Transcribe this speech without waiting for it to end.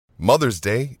Mother's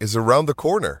Day is around the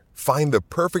corner. Find the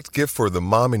perfect gift for the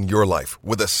mom in your life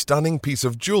with a stunning piece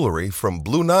of jewelry from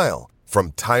Blue Nile.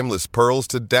 From timeless pearls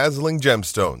to dazzling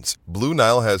gemstones, Blue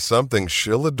Nile has something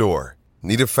she'll adore.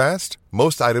 Need it fast?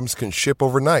 Most items can ship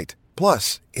overnight.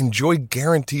 Plus, enjoy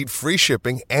guaranteed free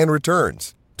shipping and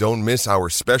returns. Don't miss our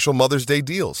special Mother's Day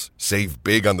deals. Save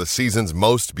big on the season's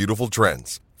most beautiful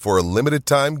trends. For a limited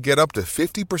time, get up to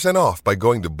 50% off by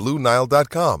going to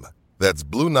BlueNile.com. That's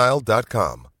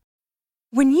BlueNile.com.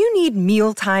 When you need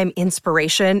mealtime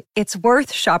inspiration, it's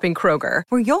worth shopping Kroger,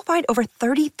 where you'll find over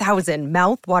 30,000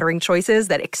 mouth-watering choices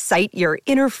that excite your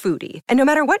inner foodie. And no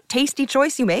matter what tasty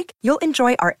choice you make, you'll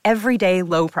enjoy our everyday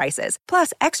low prices,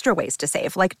 plus extra ways to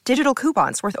save, like digital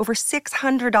coupons worth over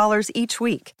 $600 each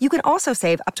week. You can also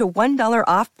save up to $1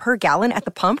 off per gallon at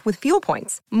the pump with fuel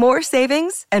points. More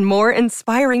savings and more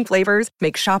inspiring flavors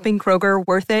make shopping Kroger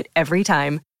worth it every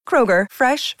time. Kroger,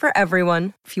 fresh for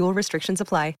everyone. Fuel restrictions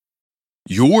apply.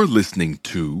 You're listening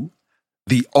to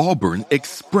the Auburn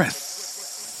Express.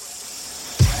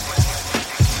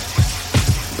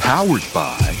 Powered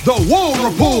by the War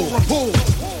Report.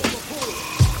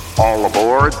 All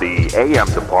aboard the AM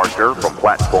departure from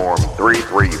platform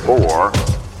 334,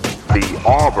 the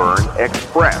Auburn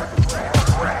Express.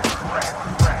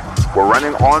 We're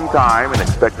running on time and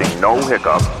expecting no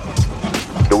hiccups,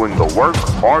 doing the work,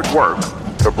 hard work,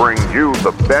 to bring you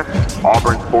the best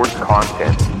Auburn sports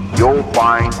content you'll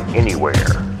find anywhere.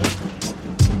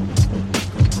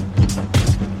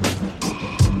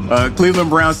 Cleveland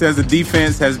Brown says the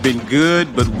defense has been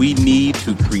good, but we need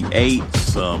to create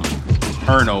some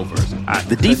turnovers.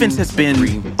 The defense has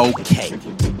been okay.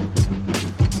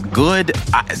 Good.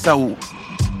 So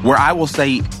where I will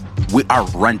say our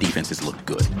run defenses look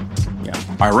good. Yeah.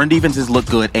 Our run defenses look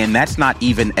good, and that's not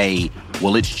even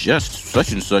it's just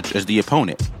such and such as the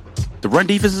opponent. The run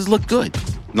defenses look good.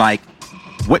 Like,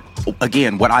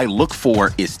 what I look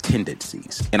for is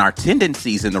tendencies. And our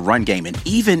tendencies in the run game, and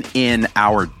even in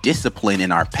our discipline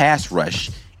in our pass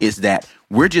rush, is that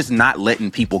we're just not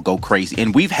letting people go crazy.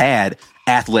 And we've had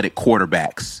athletic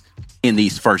quarterbacks in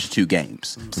these first two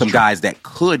games. Some guys that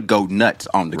could go nuts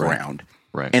on the ground.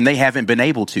 Right. And they haven't been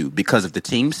able to because of the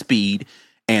team speed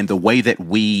and the way that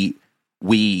we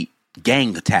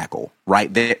gang tackle,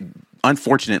 right? That,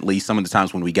 unfortunately, some of the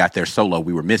times when we got there solo,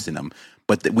 we were missing them.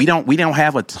 But we don't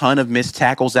have a ton of missed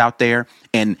tackles out there,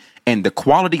 and the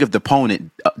quality of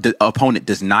the opponent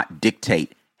does not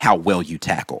dictate how well you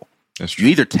tackle. That's true.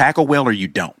 You either tackle well or you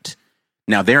don't.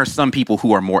 Now, there are some people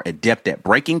who are more adept at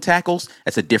breaking tackles.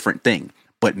 That's a different thing.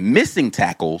 But missing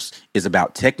tackles is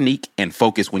about technique and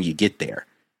focus when you get there,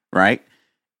 right?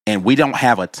 And we don't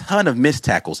have a ton of missed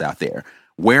tackles out there.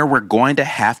 Where we're going to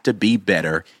have to be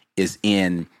better is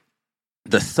in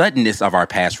the suddenness of our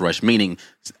pass rush, meaning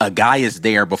a guy is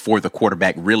there before the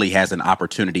quarterback really has an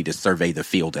opportunity to survey the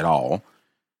field at all.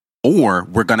 Or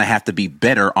we're going to have to be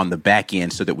better on the back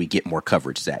end so that we get more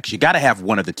coverage sacks. You got to have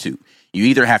one of the two. You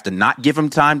either have to not give them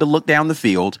time to look down the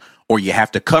field, or you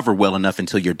have to cover well enough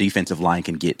until your defensive line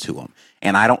can get to them.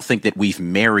 And I don't think that we've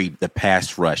married the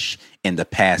pass rush and the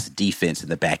pass defense in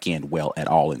the back end well at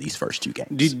all in these first two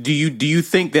games. Do you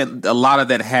think that a lot of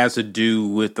that has to do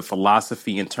with the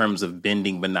philosophy in terms of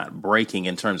bending but not breaking,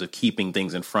 in terms of keeping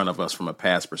things in front of us from a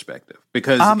pass perspective?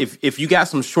 Because if you got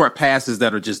some short passes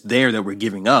that are just there that we're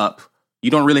giving up,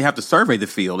 you don't really have to survey the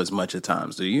field as much at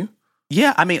times, do you?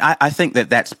 Yeah, I mean, I think that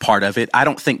that's part of it. I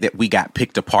don't think that we got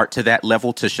picked apart to that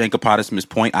level. To Shankapotismus'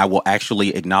 point, I will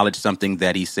actually acknowledge something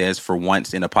that he says for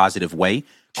once in a positive way.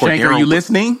 Shank, are you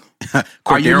listening?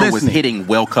 Cordero was hitting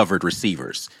well-covered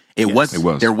receivers. It was.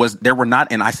 There were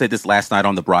not, and I said this last night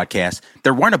on the broadcast,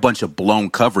 there weren't a bunch of blown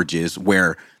coverages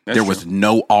where there was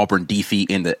no Auburn DB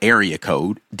in the area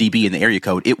code.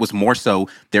 It was more so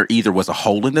there either was a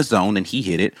hole in the zone and he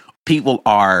hit it. People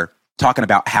are talking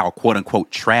about how quote-unquote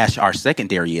trash our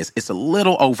secondary is. It's a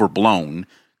little overblown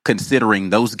considering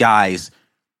those guys,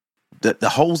 the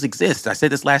holes exist. I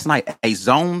said this last night. A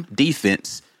zone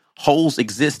defense, holes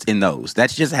exist in those.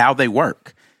 That's just how they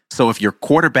work. So if your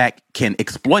quarterback can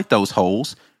exploit those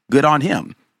holes, good on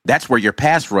him. That's where your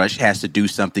pass rush has to do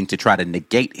something to try to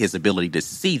negate his ability to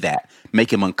see that,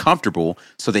 make him uncomfortable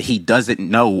so that he doesn't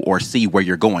know or see where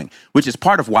you're going, which is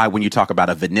part of why when you talk about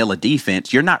a vanilla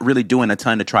defense, you're not really doing a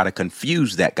ton to try to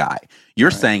confuse that guy. You're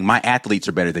saying my athletes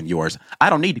are better than yours. I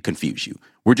don't need to confuse you.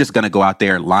 We're just going to go out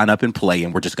there, line up and play,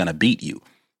 and we're just going to beat you.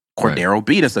 Cordero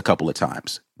beat us a couple of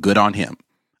times. Good on him.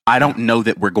 I don't know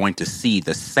that we're going to see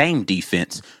the same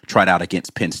defense tried out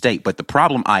against Penn State, but the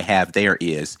problem I have there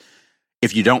is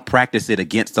if you don't practice it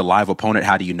against a live opponent,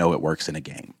 how do you know it works in a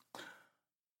game?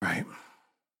 Right.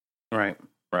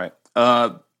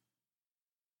 A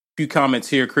few comments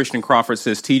here. Christian Crawford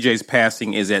says TJ's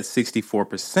passing is at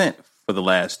 64% for the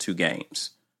last 2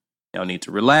 games. Y'all need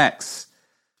to relax.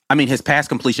 I mean, his pass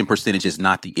completion percentage is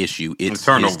not the issue. It's his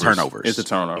turnovers. It's the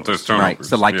turnovers. It's turnovers. Right.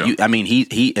 So, like,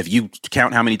 he if you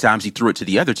count how many times he threw it to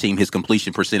the other team, his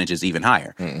completion percentage is even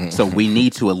higher. Mm-hmm. So we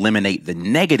need to eliminate the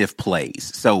negative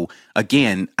plays. So,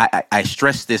 again, I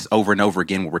stress this over and over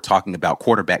again when we're talking about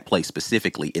quarterback play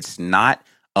specifically. It's not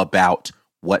about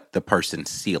what the person's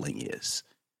ceiling is.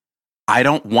 I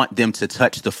don't want them to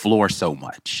touch the floor so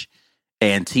much.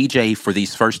 And TJ, for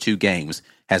these first 2 games,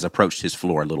 has approached his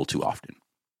floor a little too often.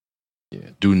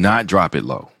 Yeah, do not drop it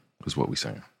low, is what we're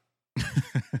saying.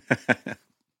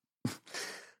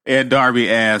 Ed Darby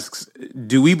asks,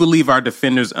 do we believe our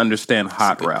defenders understand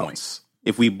hot routes? Point.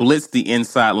 If we blitz the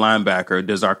inside linebacker,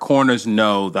 does our corners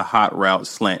know the hot route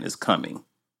slant is coming?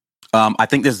 I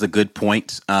think this is a good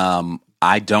point.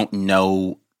 I don't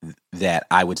know that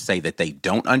I would say that they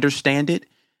don't understand it.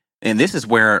 And this is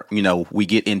where, we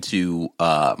get into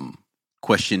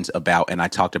questions about, and I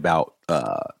talked about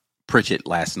Pritchett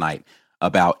last night,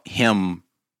 about him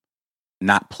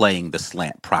not playing the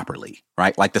slant properly,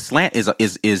 right? Like, the slant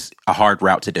is a hard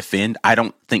route to defend. I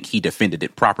don't think he defended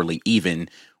it properly, even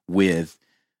with,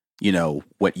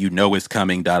 what is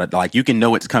coming. Like, you can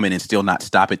know it's coming and still not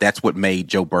stop it. That's what made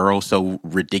Joe Burrow so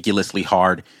ridiculously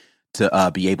hard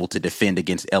to be able to defend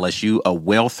against LSU. A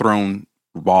well-thrown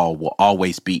ball will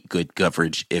always beat good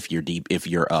coverage if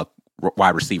you're a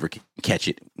wide receiver can catch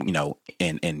it,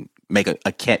 and make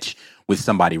a catch with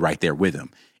somebody right there with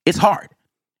him. It's hard.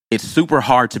 It's super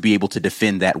hard to be able to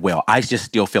defend that well. I just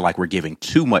still feel like we're giving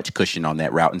too much cushion on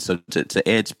that route. And so to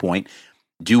Ed's point,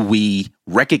 do we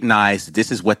recognize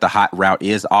this is what the hot route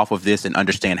is off of this and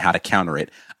understand how to counter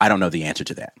it? I don't know the answer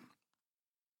to that.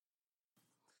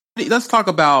 Let's talk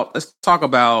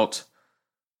about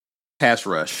pass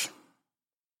rush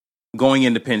going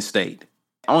into Penn State.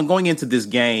 Going into this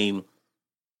game,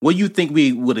 what do you think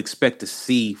we would expect to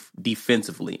see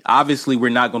defensively? Obviously, we're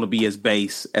not going to be as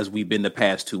base as we've been the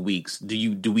past 2 weeks.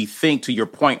 Do we think, to your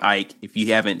point, Ike, if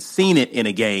you haven't seen it in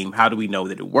a game, how do we know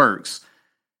that it works?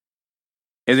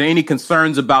 Is there any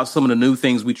concerns about some of the new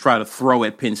things we try to throw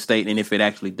at Penn State and if it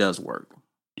actually does work?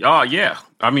 Yeah.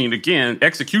 I mean, again,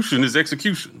 execution is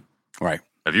execution. Right.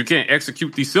 If you can't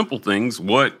execute these simple things,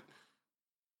 what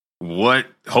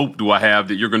hope do I have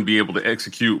that you're going to be able to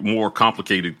execute more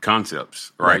complicated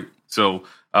concepts, right? So,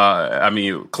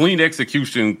 clean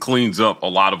execution cleans up a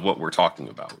lot of what we're talking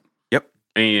about. Yep.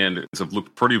 And it's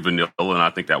looked pretty vanilla, and I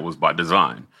think that was by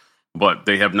design. But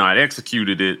they have not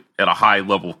executed it at a high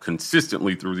level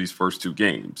consistently through these first 2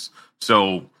 games.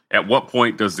 So, at what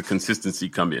point does the consistency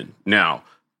come in? Now,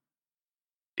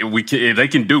 if they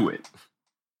can do it.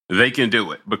 They can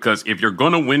do it, because if you're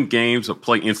going to win games or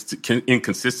play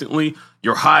inconsistently,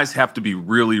 your highs have to be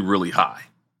really, really high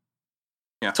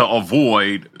to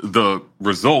avoid the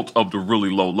result of the really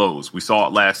low lows. We saw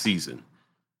it last season.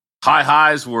 High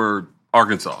highs were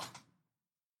Arkansas,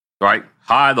 right?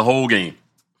 High the whole game,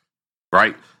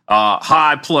 right?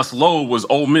 High plus low was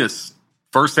Ole Miss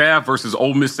first half versus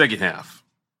Ole Miss second half.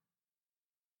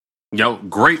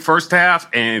 Great first half,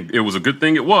 and it was a good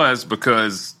thing it was,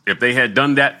 because if they had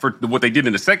done that for what they did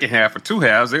in the second half or 2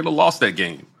 halves, they'd have lost that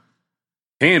game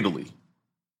handily.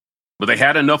 But they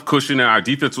had enough cushion, and our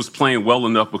defense was playing well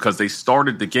enough because they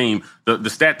started the game. The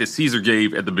stat that Caesar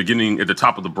gave at the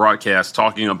top of the broadcast,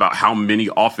 talking about how many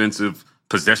offensive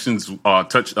possessions,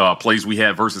 plays we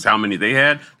had versus how many they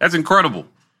had, that's incredible.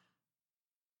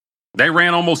 They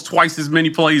ran almost twice as many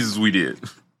plays as we did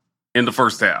in the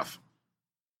first half.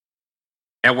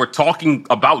 And we're talking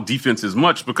about defense as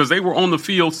much because they were on the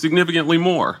field significantly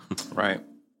more. Right.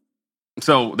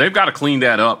 So they've got to clean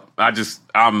that up.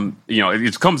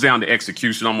 It comes down to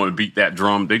execution. I'm going to beat that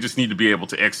drum. They just need to be able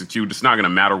to execute. It's not going to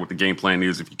matter what the game plan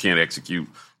is if you can't execute.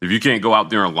 If you can't go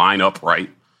out there and line up right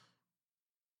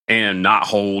and not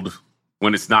hold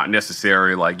when it's not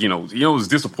necessary. What was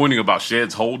disappointing about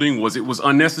Shedd's holding was it was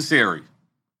unnecessary.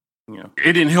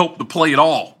 It didn't help the play at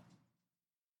all.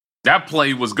 That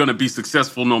play was going to be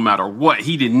successful no matter what.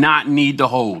 He did not need to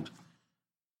hold.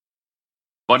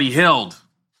 But he held.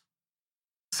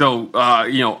 So,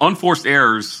 unforced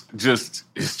errors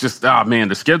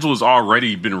the schedule has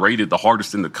already been rated the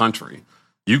hardest in the country.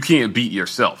 You can't beat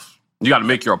yourself. You got to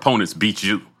make your opponents beat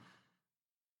you.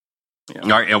 Yeah. All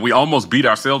right, and we almost beat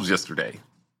ourselves yesterday.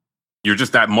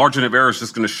 That margin of error is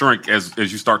just going to shrink as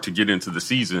you start to get into the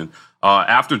season.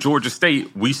 After Georgia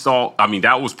State, we saw,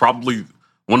 that was probably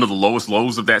one of the lowest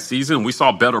lows of that season. We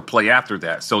saw better play after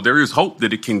that. So there is hope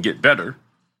that it can get better.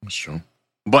 That's true.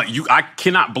 But I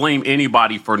cannot blame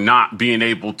anybody for not being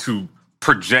able to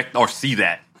project or see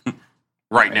that.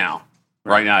 right now.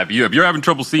 Right now, if you're having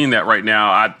trouble seeing that right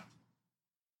now,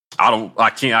 I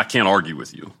can't argue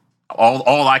with you.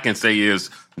 All I can say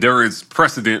is there is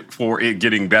precedent for it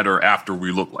getting better after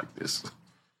we look like this.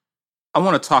 I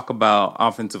want to talk about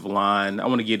offensive line. I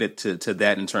want to get it to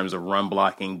that in terms of run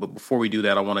blocking. But before we do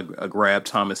that, I want to grab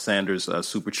Thomas Sanders'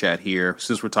 super chat here,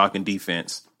 since we're talking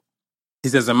defense. He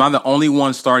says, am I the only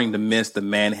one starting to miss the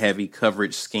man-heavy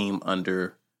coverage scheme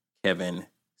under Kevin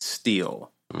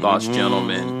Steele? Thoughts,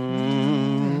 gentlemen?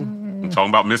 I'm talking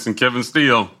about missing Kevin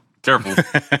Steele. Careful.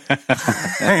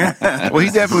 Well, he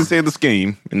definitely said the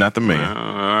scheme and not the man. All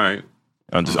right.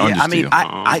 I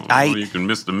mean, you can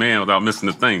miss the man without missing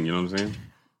the thing. You know what I'm saying?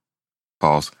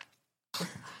 Pause.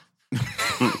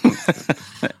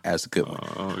 That's a good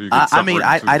one.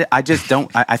 I just don't.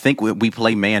 I think we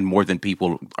play man more than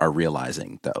people are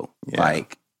realizing, though. Yeah.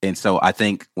 And so I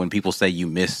think when people say you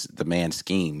miss the man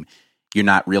scheme, you're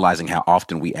not realizing how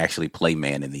often we actually play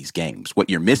man in these games. What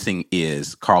you're missing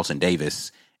is Carlton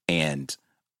Davis and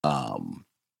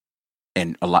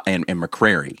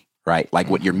McCrary, right? Like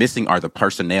what you're missing are the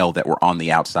personnel that were on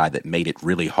the outside that made it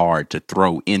really hard to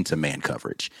throw into man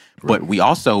coverage. Right. But we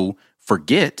also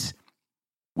forget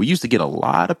we used to get a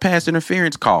lot of pass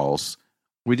interference calls.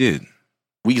 We did.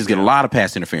 We used to get a lot of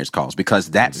pass interference calls because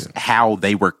that's how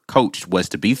they were coached, was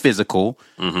to be physical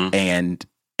and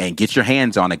get your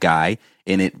hands on a guy.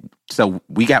 So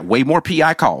we got way more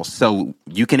PI calls. So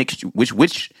you can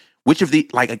which of the,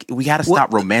 like, we got to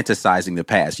stop romanticizing the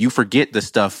past. You forget the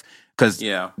stuff because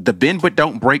the bend but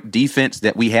don't break defense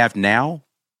that we have now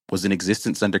was in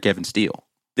existence under Kevin Steele.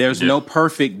 There's no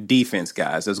perfect defense,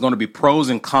 guys. There's going to be pros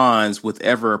and cons with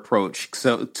every approach.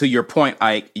 So to your point,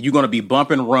 Ike, you're going to be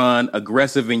bump and run,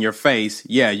 aggressive in your face.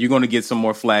 Yeah, you're going to get some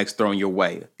more flags thrown your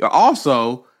way. You're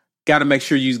also got to make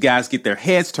sure you guys get their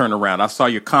heads turned around. I saw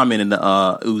your comment in the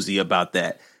Uzi about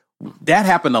that. That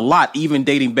happened a lot, even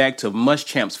dating back to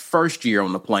Muschamp's first year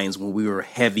on the Plains when we were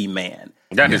heavy man.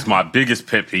 That is my biggest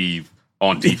pet peeve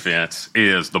on defense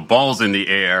is the ball's in the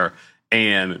air.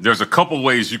 And there's a couple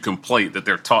ways you can play it that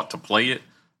they're taught to play it.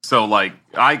 So, like,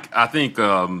 I think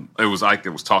it was Ike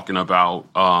that was talking about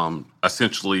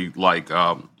essentially like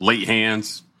late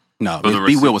hands. No,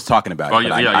 B. Will was talking about it,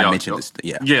 but I mentioned this.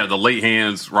 Yeah, the late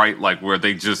hands, right? Like where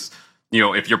they just,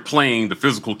 if you're playing the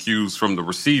physical cues from the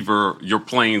receiver, you're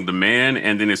playing the man.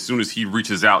 And then as soon as he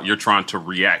reaches out, you're trying to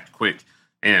react quick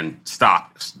and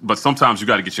stop. But sometimes you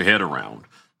got to get your head around.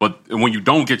 But when you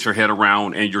don't get your head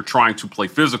around and you're trying to play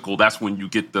physical, that's when you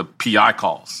get the PI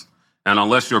calls. And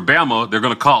unless you're Bama, they're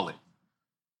going to call it.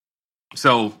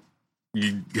 So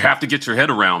you have to get your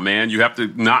head around, man. You have to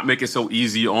not make it so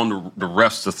easy on the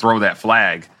refs to throw that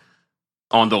flag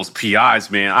on those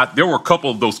PIs, man. There were a couple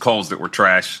of those calls that were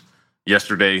trash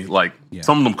yesterday. Like,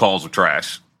 some of them calls were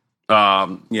trash. Sure.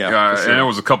 And there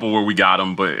was a couple where we got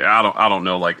them, but I don't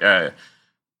know. Like,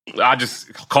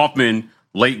 Kaufman,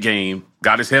 late game,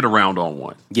 got his head around on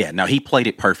one. Yeah, no, he played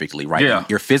it perfectly, right? Yeah.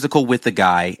 You're physical with the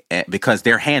guy because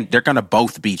they're going to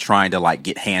both be trying to, like,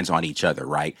 get hands on each other,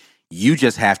 right? You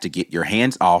just have to get your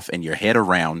hands off and your head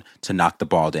around to knock the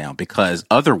ball down because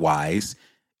otherwise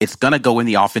it's going to go in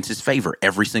the offense's favor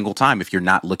every single time if you're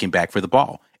not looking back for the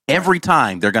ball. Every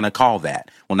time they're going to call that.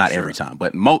 Well, not every time,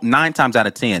 but 9 times out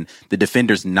of 10, the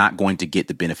defender's not going to get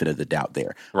the benefit of the doubt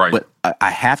there. Right. But I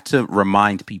have to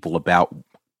remind people about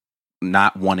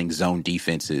not wanting zone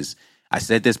defenses. I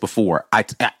said this before. I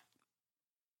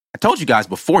told you guys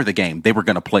before the game they were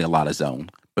going to play a lot of zone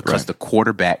because the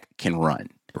quarterback can run.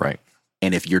 Right.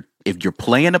 And if you're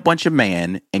playing a bunch of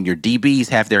man and your DBs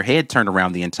have their head turned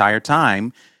around the entire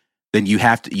time, then you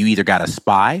either got to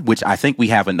spy, which I think we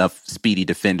have enough speedy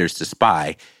defenders to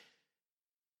spy.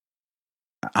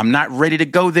 I'm not ready to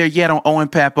go there yet on Owen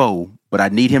Papo, but I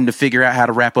need him to figure out how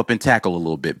to wrap up and tackle a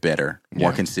little bit better,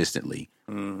 more consistently.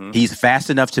 Mm-hmm. He's fast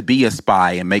enough to be a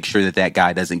spy and make sure that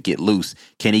guy doesn't get loose.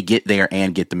 Can he get there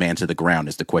and get the man to the ground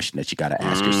is the question that you got to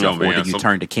ask yourself. Or do you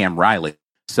turn to Cam Riley?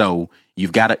 So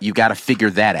you've got to figure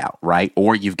that out, right?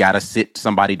 Or you've got to sit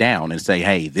somebody down and say,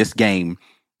 hey, this game,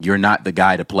 you're not the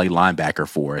guy to play linebacker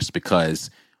for us because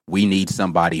we need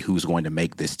somebody who's going to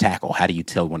make this tackle. How do you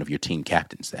tell one of your team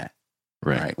captains that?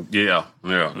 Right. Yeah.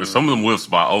 Some of them whiffs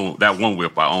by Owen. That one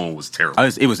whiff by Owen was terrible.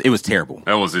 It was terrible.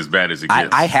 That was as bad as it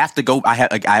gets. I have to go. I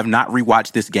have not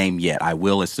rewatched this game yet. I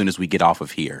will as soon as we get off of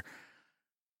here.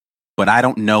 But I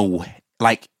don't know.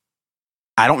 Like,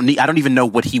 I don't even know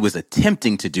what he was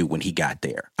attempting to do when he got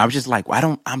there. I was just like,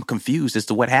 I'm confused as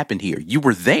to what happened here. You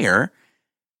were there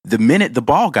the minute the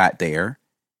ball got there,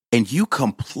 and you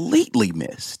completely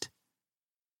missed.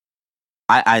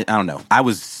 I don't know. I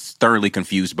was thoroughly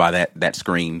confused by that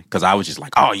screen because I was just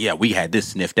like, oh, yeah, we had this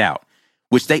sniffed out.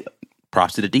 which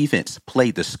props to the defense,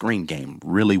 played the screen game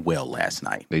really well last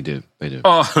night. They did. Weird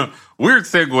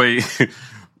segue.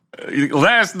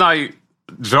 Last night,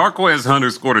 Jarquez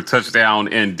Hunter scored a touchdown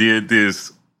and did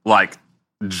this like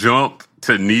jump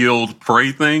to kneeled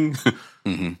pray thing.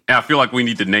 And I feel like we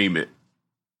need to name it.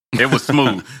 It was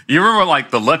smooth. You remember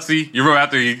like the Lutzy? You remember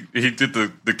after he did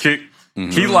the kick?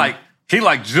 He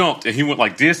like jumped and he went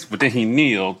like this, but then he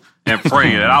kneeled and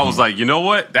prayed. And I was like, you know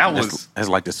what? That's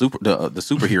like the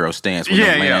superhero stance.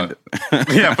 Yeah,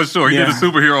 for sure. He did a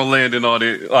superhero landing on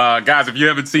it. Guys, if you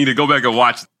haven't seen it, go back and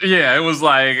watch. Yeah, it was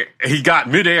like he got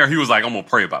midair. He was like, I'm going to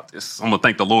pray about this. I'm going to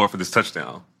thank the Lord for this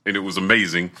touchdown. And it was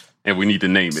amazing. And we need to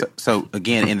name it. So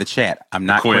again, in the chat, I'm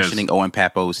not questioning Owen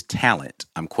Papo's talent.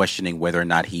 I'm questioning whether or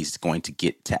not he's going to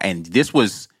get to. And this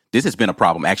has been a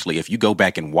problem. Actually, if you go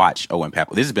back and watch Owen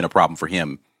Papo, this has been a problem for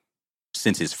him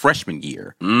since his freshman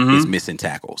year, is missing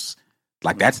tackles.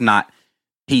 Like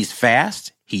he's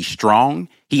fast, he's strong.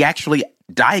 He actually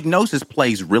diagnoses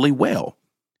plays really well.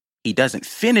 He doesn't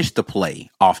finish the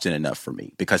play often enough for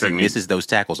me because he misses those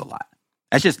tackles a lot.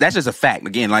 That's just a fact.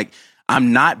 Again, like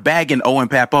I'm not bagging Owen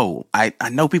Papo. I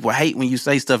know people hate when you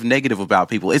say stuff negative about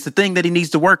people. It's the thing that he needs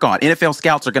to work on. NFL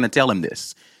scouts are going to tell him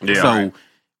this. Yeah, so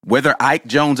whether Ike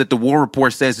Jones at the War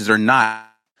Report says it or not,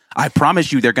 I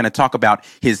promise you they're going to talk about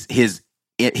his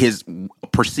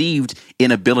perceived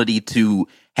inability to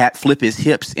flip his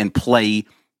hips and play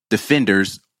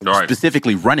defenders,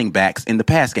 specifically running backs in the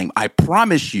pass game. I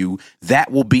promise you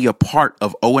that will be a part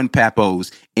of Owen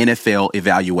Papo's NFL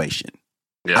evaluation.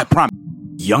 Yeah. I promise.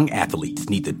 Young athletes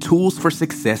need the tools for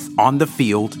success on the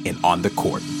field and on the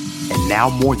court. And now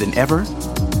more than ever,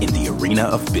 in the arena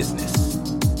of business.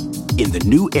 In the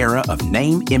new era of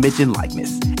name, image, and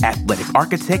likeness, Athletic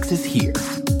Architects is here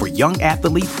for young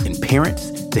athletes and parents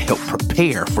to help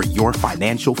prepare for your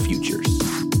financial futures.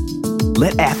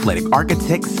 Let Athletic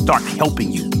Architects start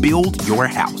helping you build your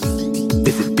house.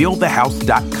 Visit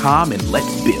buildthehouse.com and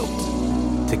let's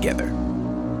build together.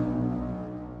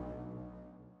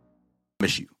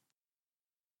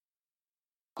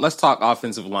 Let's talk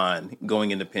offensive line going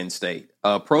into Penn State.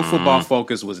 Pro Football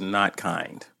Focus was not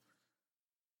kind.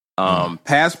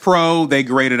 Pass pro, they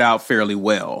graded out fairly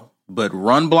well, but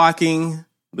run blocking,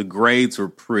 the grades were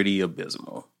pretty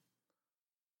abysmal.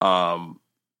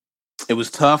 It was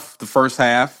tough the first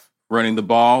half running the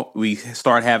ball. We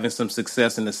started having some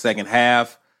success in the second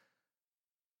half.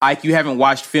 Ike, you haven't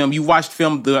watched film. You watched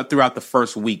film throughout the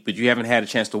first week, but you haven't had a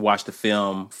chance to watch the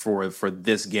film for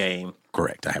this game.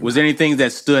 Correct. Was there anything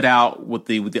that stood out with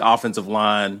the offensive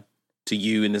line to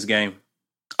you in this game?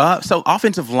 So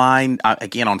offensive line,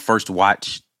 again, on first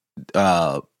watch,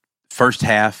 first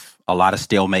half, a lot of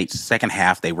stalemates. Second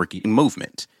half, they were getting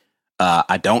movement.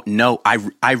 I don't know.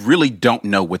 I really don't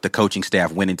know what the coaching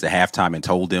staff went into halftime and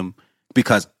told them,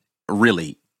 because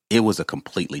really, it was a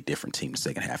completely different team the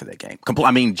second half of that game.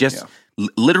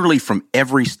 Literally from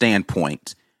every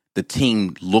standpoint, the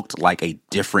team looked like a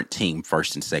different team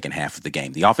first and second half of the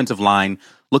game. The offensive line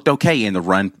looked okay in the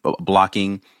run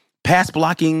blocking. Pass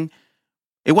blocking,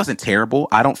 it wasn't terrible.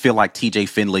 I don't feel like TJ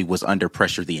Finley was under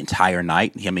pressure the entire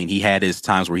night. I mean, he had his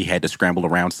times where he had to scramble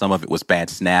around. Some of it was bad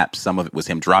snaps. Some of it was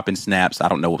him dropping snaps. I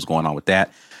don't know what was going on with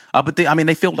that. But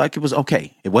they felt like it was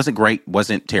okay. It wasn't great.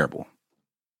 Wasn't terrible.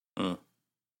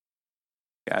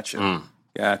 Gotcha.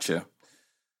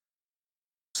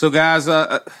 So, guys,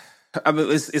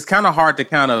 it's kind of hard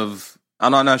to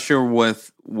I'm not sure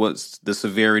what's the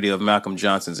severity of Malcolm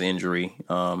Johnson's injury.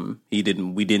 We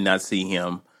did not see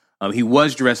him. He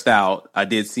was dressed out. I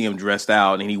did see him dressed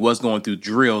out, and he was going through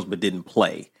drills, but didn't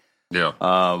play. Yeah.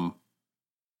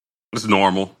 It's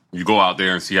normal. You go out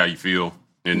there and see how you feel,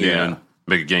 and then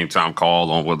make a game time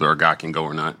call on whether a guy can go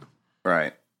or not.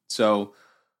 Right. So,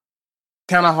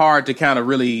 kind of hard to kind of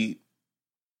really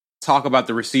talk about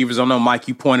the receivers. I know, Mike,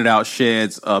 you pointed out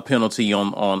Shedd's penalty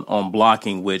on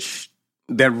blocking, which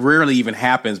that rarely even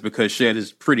happens because Shedd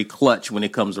is pretty clutch when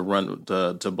it comes to run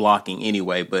to blocking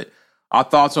anyway. But our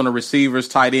thoughts on the receivers,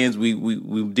 tight ends, we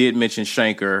did mention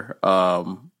Shanker.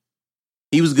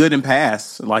 He was good in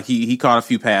pass. Like he caught a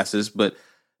few passes, but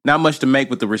not much to make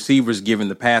with the receivers given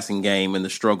the passing game and the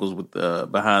struggles with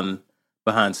behind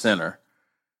center.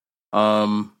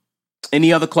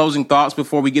 Any other closing thoughts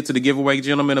before we get to the giveaway,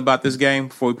 gentlemen, about this game?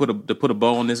 Before we put a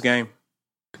bow on this game?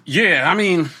 Yeah, I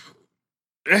mean,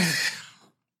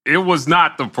 it was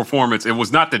not the performance. It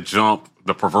was not the jump,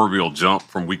 the proverbial jump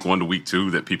from week 1 to week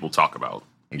 2 that people talk about.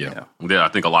 Yeah, I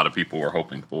think a lot of people were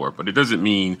hoping for, but it doesn't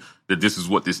mean that this is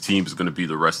what this team is going to be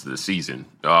the rest of the season.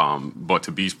 But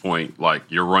to B's point, like,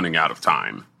 you're running out of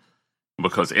time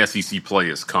because SEC play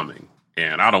is coming.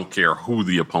 And I don't care who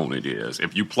the opponent is.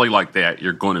 If you play like that,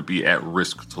 you're going to be at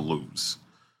risk to lose.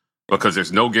 Because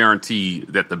there's no guarantee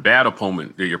that the bad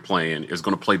opponent that you're playing is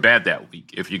going to play bad that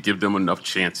week if you give them enough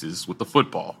chances with the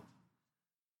football.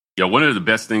 You know, one of the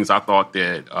best things I thought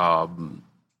that,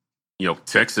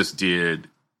 Texas did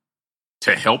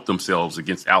to help themselves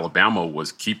against Alabama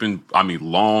was keeping,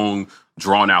 long,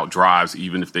 drawn-out drives,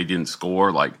 even if they didn't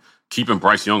score. Like, keeping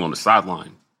Bryce Young on the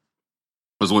sideline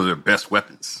was one of their best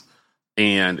weapons.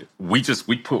 And we're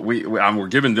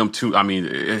giving them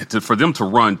for them to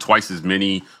run twice as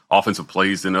many offensive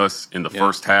plays than us in the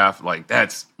first half. Like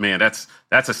that's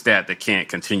a stat that can't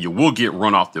continue. We'll get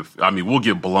we'll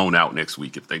get blown out next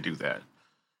week if they do that.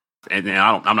 And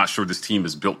I'm not sure this team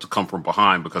is built to come from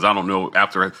behind, because I don't know,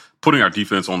 after putting our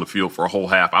defense on the field for a whole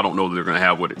half, I don't know that they're going to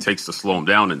have what it takes to slow them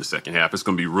down in the second half. It's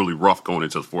going to be really rough going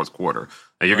into the fourth quarter.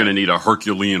 And you're going to need a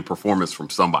Herculean performance from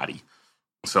somebody.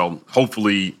 So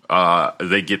hopefully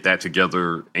they get that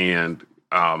together and,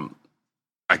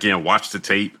 again, watch the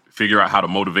tape, figure out how to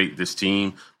motivate this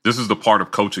team. This is the part of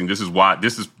coaching. This is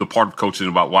the part of coaching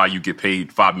about why you get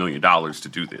paid $5 million to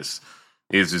do this,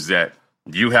 is that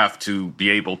you have to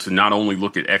be able to not only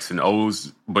look at X and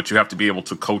O's, but you have to be able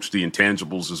to coach the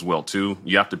intangibles as well, too.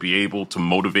 You have to be able to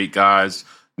motivate guys,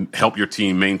 help your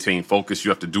team maintain focus. You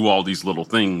have to do all these little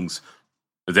things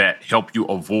that help you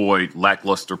avoid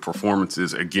lackluster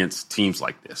performances against teams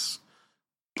like this.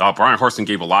 Brian Harsin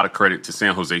gave a lot of credit to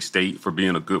San Jose State for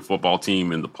being a good football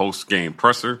team in the post-game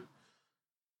presser,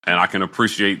 and I can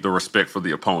appreciate the respect for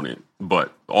the opponent.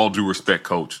 But all due respect,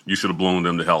 Coach, you should have blown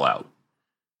them the hell out.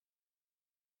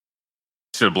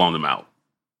 Should have blown them out.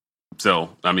 So,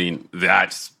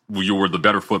 you were the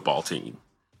better football team.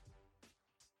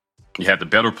 You had the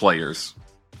better players.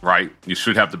 Right, you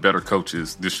should have the better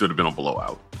coaches. This should have been a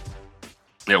blowout.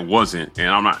 It wasn't,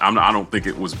 and I don't think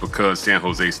it was because San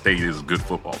Jose State is a good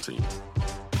football team.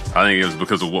 I think it was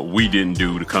because of what we didn't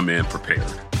do to come in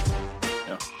prepared.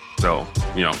 Yeah. So,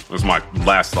 that's my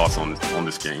last thoughts on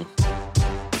this game.